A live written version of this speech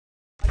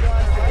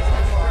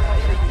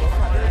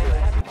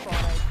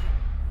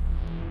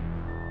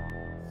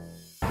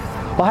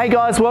Well, hey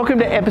guys, welcome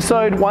to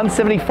episode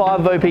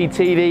 175 of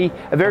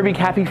Optv. A very big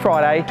happy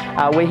Friday.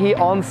 We're here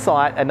on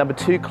site at number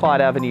 2 Clyde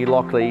Avenue,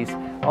 Lockleys.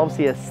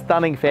 Obviously a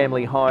stunning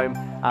family home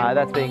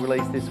that's being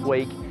released this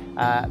week,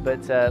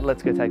 but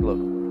let's go take a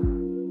look.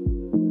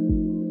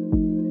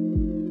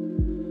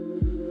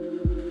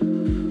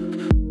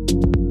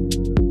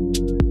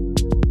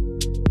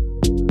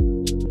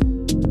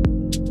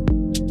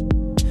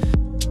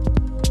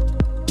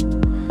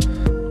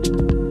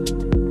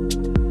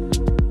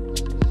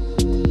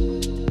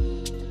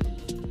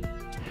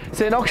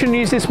 So in auction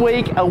news this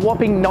week, a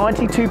whopping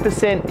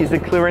 92% is the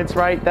clearance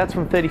rate. That's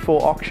from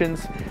 34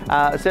 auctions.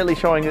 Certainly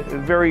showing a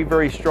very,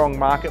 very strong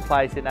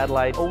marketplace in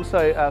Adelaide.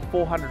 Also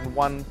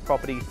 401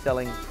 properties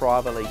selling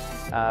privately,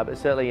 but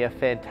certainly a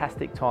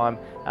fantastic time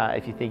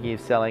if you're thinking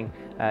of selling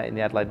in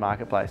the Adelaide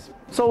marketplace.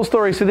 Sold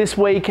stories for this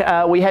week.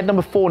 We had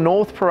number 4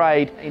 North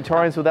Parade in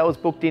Torrensville. That was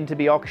booked in to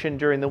be auctioned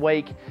during the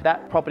week.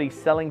 That property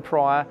selling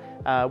prior,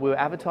 we were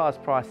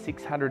advertised price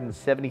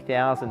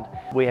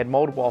 $670,000. We had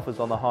multiple offers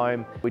on the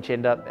home, which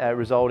ended up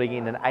resulting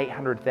in an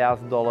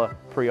 $800,000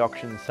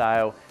 pre-auction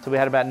sale. So we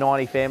had about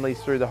 90 families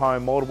through the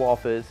home, multiple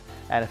offers,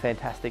 and a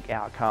fantastic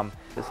outcome.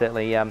 So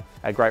certainly a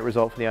great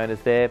result for the owners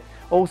there.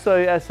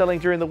 Also selling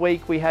during the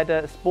week, we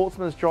had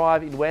Sportsman's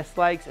Drive in West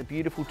Lakes, a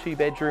beautiful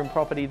 2-bedroom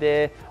property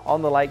there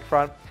on the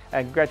lakefront.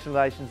 And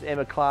congratulations,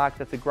 Emma Clark,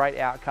 that's a great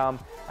outcome.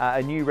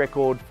 A new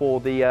record for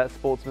the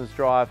Sportsman's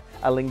Drive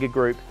Alinga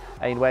Group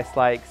in West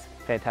Lakes.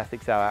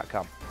 Fantastic sale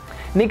outcome.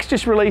 Nick's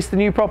just released the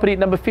new property at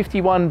number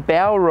 51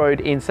 Bower Road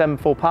in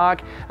Semaphore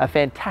Park. A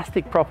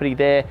fantastic property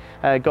there.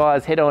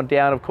 Guys, head on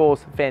down, of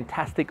course.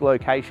 Fantastic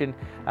location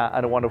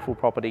and a wonderful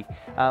property.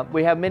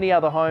 We have many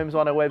other homes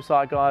on our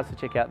website, guys, so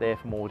check out there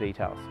for more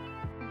details.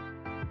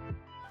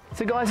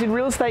 So guys, in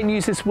real estate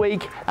news this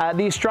week,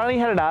 The Australian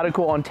had an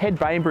article on Ted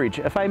Bainbridge,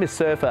 a famous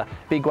surfer,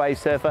 big wave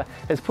surfer,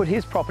 has put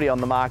his property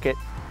on the market.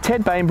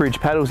 Ted Bainbridge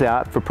paddles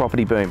out for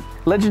property boom.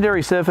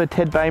 Legendary surfer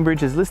Ted Bainbridge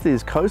has listed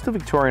his coastal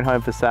Victorian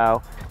home for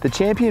sale. The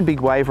champion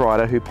big wave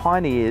rider who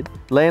pioneered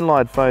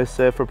landline phone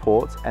surf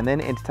reports and then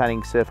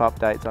entertaining surf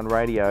updates on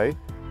radio,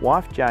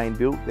 wife Jane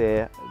built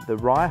the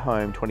Rye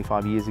home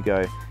 25 years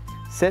ago.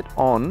 Set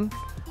on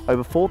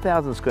over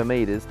 4,000 square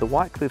metres, the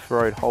White Cliffs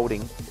Road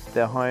holding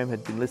their home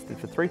had been listed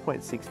for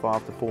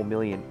 $3.65 to $4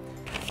 million.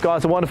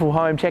 Guys, a wonderful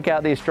home. Check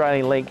out the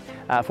Australian link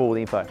for all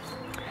the info.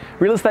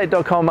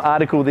 Realestate.com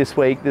article this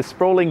week, the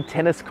sprawling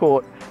tennis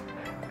court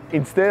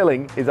in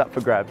Stirling is up for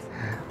grabs.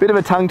 Bit of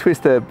a tongue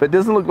twister, but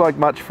doesn't look like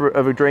much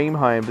of a dream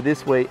home, but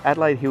this week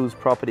Adelaide Hills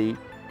property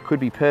could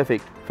be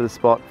perfect for the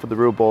spot for the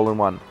real ball in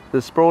one.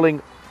 The sprawling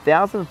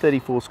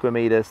 1,034 square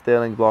metre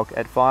Stirling block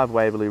at 5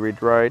 Waverley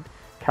Ridge Road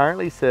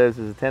currently serves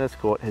as a tennis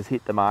court has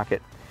hit the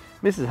market.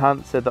 Mrs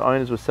Hunt said the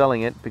owners were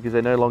selling it because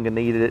they no longer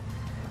needed it,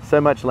 so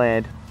much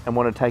land, and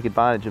wanted to take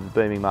advantage of the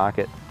booming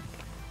market.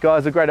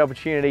 Guys, a great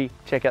opportunity.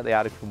 Check out the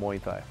article for more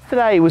info.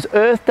 Today was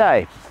Earth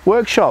Day.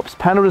 Workshops,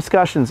 panel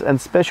discussions and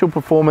special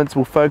performance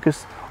will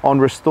focus on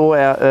Restore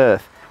Our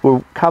Earth.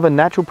 We'll cover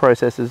natural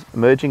processes,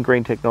 emerging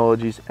green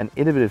technologies and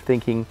innovative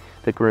thinking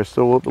that can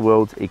restore the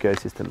world's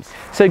ecosystems.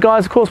 So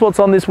guys, of course, what's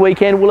on this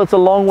weekend? Well, it's a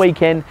long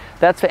weekend.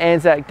 That's for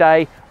Anzac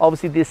Day,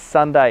 obviously this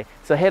Sunday.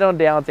 So head on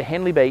down to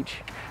Henley Beach,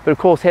 but of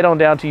course head on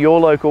down to your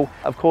local,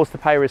 of course, to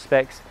pay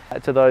respects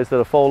to those that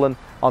have fallen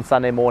on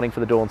Sunday morning for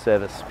the dawn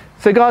service.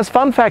 So guys,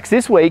 fun facts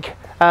this week.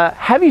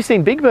 Have you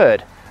seen Big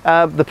Bird?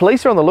 The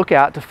police are on the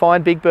lookout to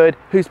find Big Bird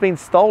who's been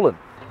stolen.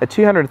 A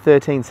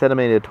 213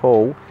 centimetre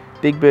tall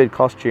Big Bird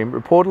costume,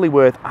 reportedly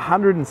worth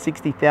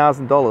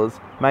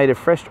 $160,000, made of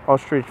fresh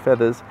ostrich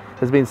feathers,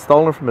 has been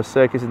stolen from a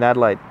circus in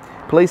Adelaide.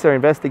 Police are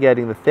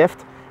investigating the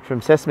theft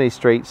from Sesame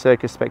Street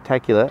Circus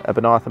Spectacular at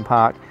Benithan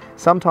Park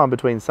sometime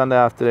between Sunday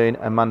afternoon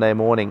and Monday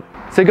morning.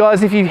 So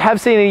guys, if you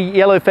have seen any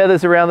yellow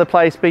feathers around the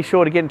place, be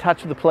sure to get in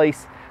touch with the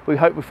police. We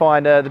hope we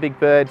find the Big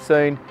Bird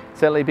soon.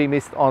 Certainly be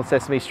missed on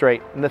Sesame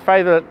Street. And the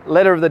favourite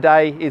letter of the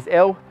day is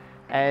L,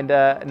 and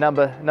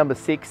number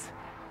 6.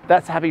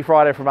 That's a happy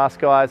Friday from us,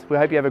 guys. We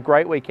hope you have a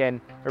great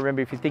weekend.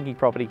 Remember, if you're thinking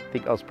property,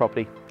 think Oz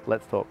Property.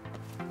 Let's talk.